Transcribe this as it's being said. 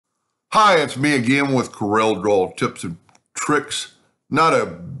Hi, it's me again with CorelDraw tips and tricks. Not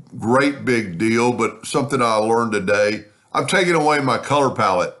a great big deal, but something I learned today. I'm taking away my color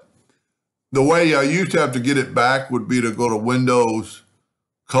palette. The way I used to have to get it back would be to go to Windows,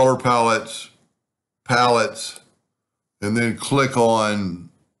 Color Palettes, Palettes, and then click on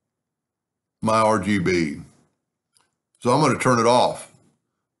my RGB. So I'm going to turn it off.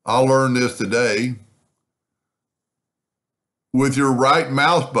 I learned this today. With your right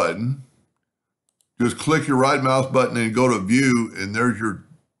mouse button, just click your right mouse button and go to view, and there's your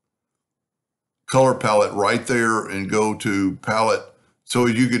color palette right there, and go to palette. So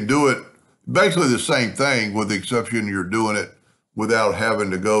you can do it basically the same thing, with the exception you're doing it without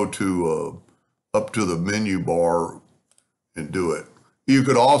having to go to up to the menu bar and do it. You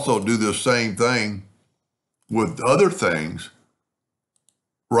could also do the same thing with other things.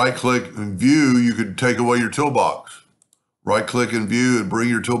 Right click and view, you could take away your toolbox. Right click and view and bring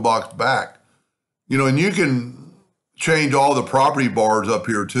your toolbox back. You know, and you can change all the property bars up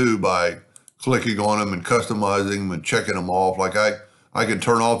here too by clicking on them and customizing them and checking them off. Like I can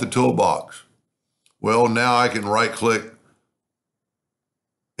turn off the toolbox. Well, now I can right click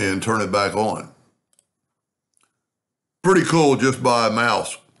and turn it back on. Pretty cool just by a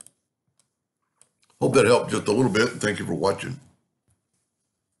mouse. Hope that helped just a little bit. Thank you for watching.